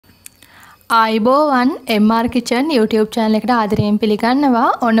ආයිබෝවන් MR Kitchen YouTube channel එකට ආදරයෙන් පිළිගන්නවා.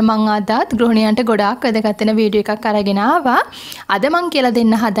 ඔන්න මම අදත් ගෘහිණියන්ට ගොඩාක් වැදගත් වෙන වීඩියෝ එකක් අරගෙන ආවා. අද මම කියලා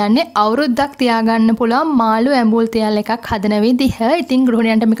දෙන්න හදන්නේ අවුරුද්දක් තියාගන්න පුළුවන් මාළු ඇඹුල් තියල් එකක් හදන විදිහ. ඉතින්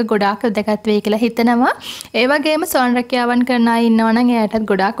ගෘහිණියන්ට මේක ගොඩාක් වැදගත් වෙයි කියලා හිතනවා. ඒ වගේම සොයන් රැකියාවන් කරන අය ඉන්නවා නම් එයාටත්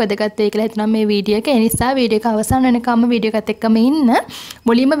ගොඩාක් වැදගත් වෙයි කියලා හිතනවා මේ වීඩියෝ එක. ඒ නිසා වීඩියෝ එක අවසන් වෙනකම්ම වීඩියෝ එකත් එක්කම ඉන්න.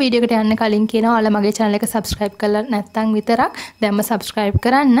 මුලින්ම වීඩියෝ එකට යන්න කලින් කියනවා ඔයාලා මගේ channel එක subscribe කරලා නැත්නම් විතරක් දැන්ම subscribe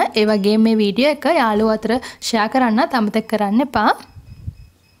කරන්න. ඒ වගේම මේ වීඩියෝ එක යාළුවෝ අතර ෂෙයා කරන්නත් අමතක කරන්න එපා.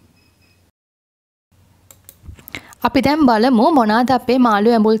 අපි දැන් බලමු මොනවාද අපේ මාළු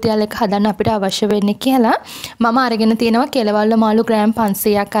ඇඹුල් තියල් එක හදන්න අපිට අවශ්‍ය වෙන්නේ කියලා. මම අරගෙන තියෙනවා කෙලවල්ල මාළු ග්‍රෑම්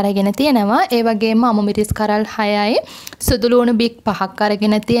 500ක් අරගෙන තියෙනවා. ඒ වගේම අමු මිරිස් කරල් 6යි, සුදු ලුණු බික් 5ක්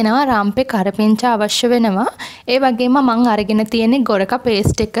අරගෙන තියෙනවා. රම්පේ කරපිංච අවශ්‍ය වෙනවා. ඒ වගේම මම අරගෙන තියෙන්නේ ගොරක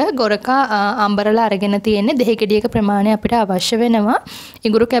පේස්ට් එක. ගොරක අම්බරලා අරගෙන තියෙන්නේ දෙහි ගෙඩියක ප්‍රමාණය අපිට අවශ්‍ය වෙනවා.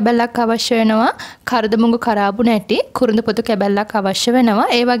 ඉඟුරු කැබල්ලක් අවශ්‍ය වෙනවා. කරදමුඟු කරාබු නැටි, කුරුඳු පොතු කැබල්ලක් අවශ්‍ය වෙනවා.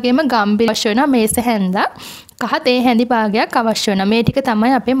 ඒ වගේම ගම්බිල් අවශ්‍ය වෙනවා. මේස හැන්දක්, කහ තේ හැඳි භාගයක් අවශ්‍ය වෙනවා. මේ ටික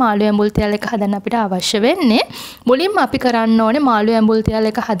තමයි අපේ මාළු ඇඹුල් තියල් එක හදන්න අපිට අවශ්‍ය වෙන්නේ. මුලින්ම අපි කරන්න ඕනේ මාළු ඇඹුල් තියල්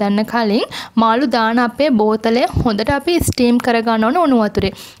එක හදන්න කලින් මාළු දාන අපේ බෝතලය හොඳට අපි ස්ටීම් කරගන්න ඕනේ උණු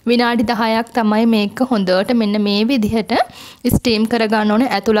වතුරේ. විනාඩි 10ක් තමයි මේක හොඳට මෙන්න මේ විදිහට ස්ටීම් කරගන්න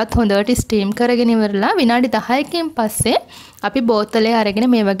ඕනේ. ඇතුළත් හොඳට ස්ටීම් කරගෙන ඉවරලා විනාඩි 10කින් පස්සේ අපි බෝතලේ අරගෙන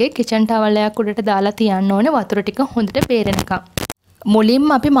මේ වගේ කිචන් ටවල් එකක් උඩට දාලා තියන්න ඕනේ වතුර ටික හොඳට බේරෙනකම්. මුලින්ම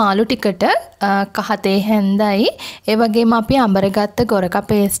අපි මාළු ටිකට කහ තේ හැන්දයි, ඒ වගේම අපි අඹරගත්ත ගොරක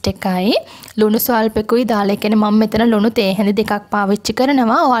පේස්ට් එකයි, ලුණු ස්වල්පෙකුයි දාලා, කියන්නේ මම මෙතන ලුණු තේ හැඳි දෙකක් පාවිච්චි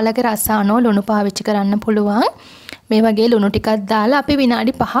කරනවා. ඔයාලගේ රස අනුව ලුණු පාවිච්චි කරන්න පුළුවන්. මේ වගේ ලුණු ටිකක් දාලා අපි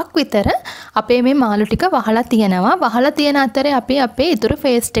විනාඩි 5ක් විතර අපේ මේ මාළු ටික වහලා තියනවා. වහලා තියන අතරේ අපි අපේ ඉතුරු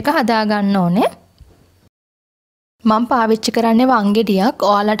පේස්ට් එක හදා ගන්න ඕනේ. මම පාවිච්චි කරන්නේ වංගෙඩියක්.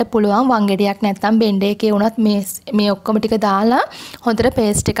 ඔයාලට පුළුවන් වංගෙඩියක් නැත්නම් බෙන්ඩ් එකේ උනත් මේ ඔක්කොම ටික දාලා හොඳට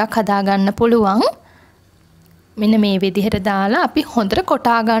පේස්ට් එකක් හදා ගන්න පුළුවන්. මෙන්න මේ විදිහට දාලා අපි හොඳට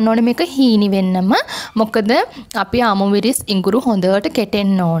කොටා ගන්න ඕනේ මේක හීනි වෙන්නම. මොකද අපි අමු මිරිස් ඉඟුරු හොඳට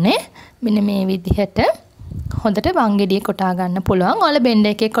කෙටෙන්න ඕනේ. මෙන්න මේ විදිහට හොඳට වංගෙඩිය කොටා ගන්න පුළුවන්. ඔයාලා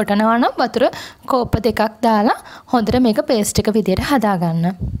බෙන්ඩ් එකේ කොටනවා නම් වතුර කෝප්ප දෙකක් දාලා හොඳට මේක පේස්ට් එක විදිහට හදා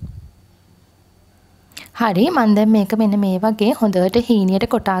ගන්න. හරි, මම දැන් මේක මෙන්න මේ වගේ හොඳට හීනියට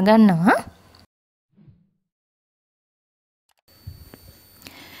කොටා ගන්නවා.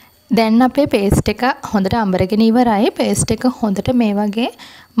 දැන් අපේ පේස්ට් එක හොඳට අඹරගෙන ඉවරයි. පේස්ට් එක හොඳට මේ වගේ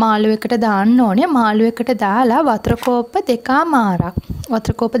මාළු එකට දාන්න ඕනේ. මාළු එකට දාලා වතුර කෝප්ප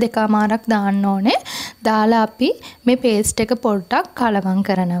දෙකමාරක් දාන්න ඕනේ. දාලා අපි මේ පේස්ට් එක පොඩ්ඩක් කලවම්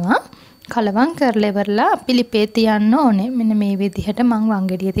කරනවා. කලවම් කරලා ඉවරලා අපි ලිපේ තියන්න ඕනේ. මෙන්න මේ විදිහට මම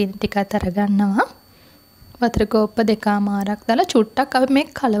වංගෙඩිය තියෙන ටිකත් අරගන්නවා. වතුර කෝප්ප දෙකමාරක් දාලා චුට්ටක් අපි මේක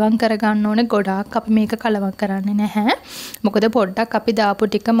කලවම් කරගන්න ඕනේ. ගොඩාක් අපි මේක කලවම් කරන්නේ නැහැ. මොකද පොඩ්ඩක් අපි දාපු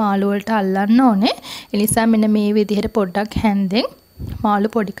ටික මාළු වලට අල්ලන්න ඕනේ. ඒ නිසා මෙන්න මේ විදිහට පොඩ්ඩක් හැන්දෙන් මාළු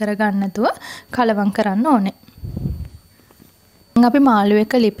පොඩි කරගන්න නැතුව කලවම් කරන්න ඕනේ. අපි මාළු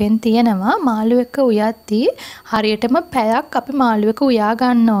එක ලිපෙන් තියනවා. මාළු එක උයද්දී හරියටම පැයක් අපි මාළු එක උයා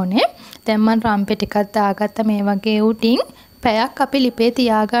ගන්න ඕනේ. දැන් මම රම්පේ ටිකක් දාගත්ත මේ වගේ උටින් පැයක් අපි ලිපේ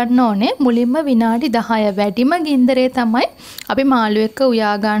තියාගන්න ඕනේ. මුලින්ම විනාඩි 10 වැඩිම ගින්දරේ තමයි අපි මාළු එක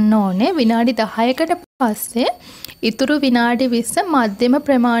උයා ගන්න ඕනේ. විනාඩි 10කට පස්සේ ඉතුරු විනාඩි 20 මධ්‍යම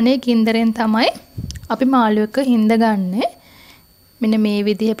ප්‍රමාණයේ ගින්දරෙන් තමයි අපි මාළු එක හිඳ ගන්නෙ. මෙන්න මේ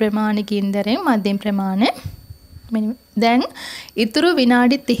විදිහේ ප්‍රමාණයේ ගින්දරෙන් මධ්‍යම ප්‍රමාණය. දැන් ඉතුරු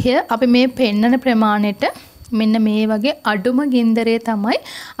විනාඩි 30 අපි මේ පෙන්නන ප්‍රමාණයට මෙන්න මේ වගේ අඩුම ගින්දරේ තමයි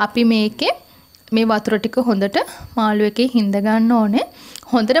අපි මේකේ මේ වතුර ටික හොඳට මාළු එකේ හිඳ ගන්න ඕනේ.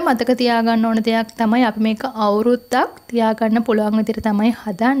 හොඳට මතක තියාගන්න ඕන දෙයක් තමයි අපි මේක අවුරුද්දක් තියාගන්න පුළුවන් විදිහට තමයි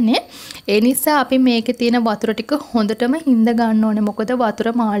හදන්නේ. ඒ නිසා අපි මේකේ තියෙන වතුර ටික හොඳටම හිඳ ගන්න ඕනේ. මොකද වතුර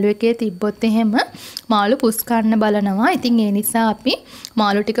මාළු එකේ තිබ්බොත් එහෙම මාළු පුස් ගන්න බලනවා. ඉතින් ඒ නිසා අපි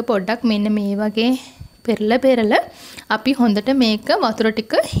මාළු ටික පොඩ්ඩක් මෙන්න මේ වගේ පෙරලා අපි හොඳට මේක වතුර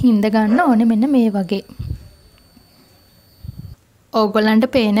ටික හිඳ ගන්න ඕනේ. මෙන්න මේ වගේ. ඕගොල්ලන්ට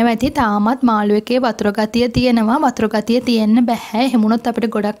පේනවා ඇති තාමත් මාළු එකේ වතුර ගතිය තියෙනවා. වතුර ගතිය තියෙන්න බෑ. එහෙම වුණොත් අපිට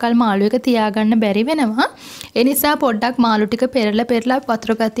ගොඩක් කල් මාළු එක තියාගන්න බැරි වෙනවා. ඒ නිසා පොඩ්ඩක් මාළු ටික පෙරලා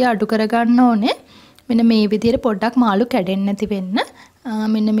වතුර ගතිය අඩු කරගන්න ඕනේ. මෙන්න මේ විදිහට පොඩ්ඩක් මාළු කැඩෙන්නේ නැති වෙන්න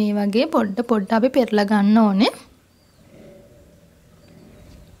මෙන්න මේ වගේ පොඩ්ඩ අපි පෙරලා ගන්න ඕනේ.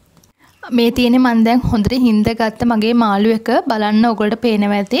 මේ තියෙන්නේ මම දැන් හොඳට හින්දගත්ත මගේ මාළු එක බලන්න ඔයගොල්ලෝ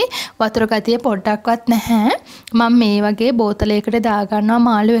පේනවා ඇති වතුර ගතිය පොඩ්ඩක්වත් නැහැ. මම මේ වගේ බෝතලයකට දාගන්නවා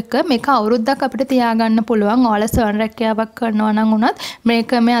මාළු එක. මේක අවුරුද්දක් අපිට තියාගන්න පුළුවන්. ඔයාලා සොයන රැකියාවක් කරනවා නම් උනත්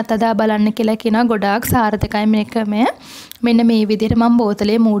මේක මේ අතදා බලන්න කියලා කියනවා. ගොඩාක් සාර්ථකයි මේක මේ. මෙන්න මේ විදිහට මම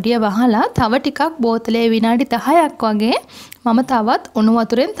බෝතලේ මූඩිය වහලා තව ටිකක් බෝතලේ විනාඩි 10ක් වගේ මම තවත් උණු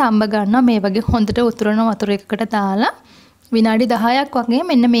වතුරෙන් තඹ ගන්නවා. මේ වගේ හොඳට උතුරන වතුර එකකට දාලා විනාඩි 10ක් වගේ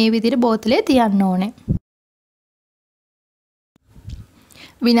මෙන්න මේ විදිහට බෝතලේ තියන්න ඕනේ.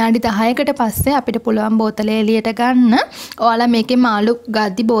 විනාඩි 10කට පස්සේ අපිට පුළුවන් බෝතලේ එළියට ගන්න. ඔයාලා මේකේ මාළු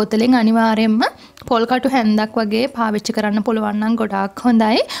ගද්දි බෝතලෙන් අනිවාර්යයෙන්ම පොල් කටු හැන්දක් වගේ පාවිච්චි කරන්න පුළුවන් නම් ගොඩාක්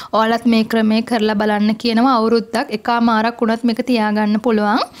හොඳයි. ඔයාලත් මේ ක්‍රමේ කරලා බලන්න කියනවා. අවුරුද්දක් එකමාරක් වුණත් මේක තියාගන්න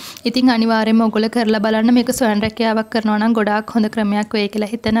පුළුවන්. ඉතින් අනිවාර්යයෙන්ම ඔයගොල්ලෝ කරලා බලන්න. මේක සොයන රැකියාවක් කරනවා නම් ගොඩාක් හොඳ ක්‍රමයක් වෙයි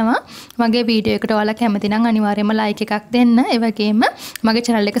කියලා හිතනවා. මගේ වීඩියෝ එකට ඔයාලා කැමති නම් අනිවාර්යයෙන්ම ලයික් එකක් දෙන්න. ඒ වගේම මගේ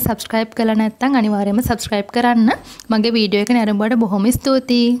channel එක subscribe කරලා නැත්නම් අනිවාර්යයෙන්ම subscribe කරන්න. මගේ වීඩියෝ එක නැරඹුවට බොහොම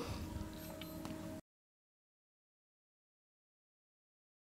ස්තුතියි.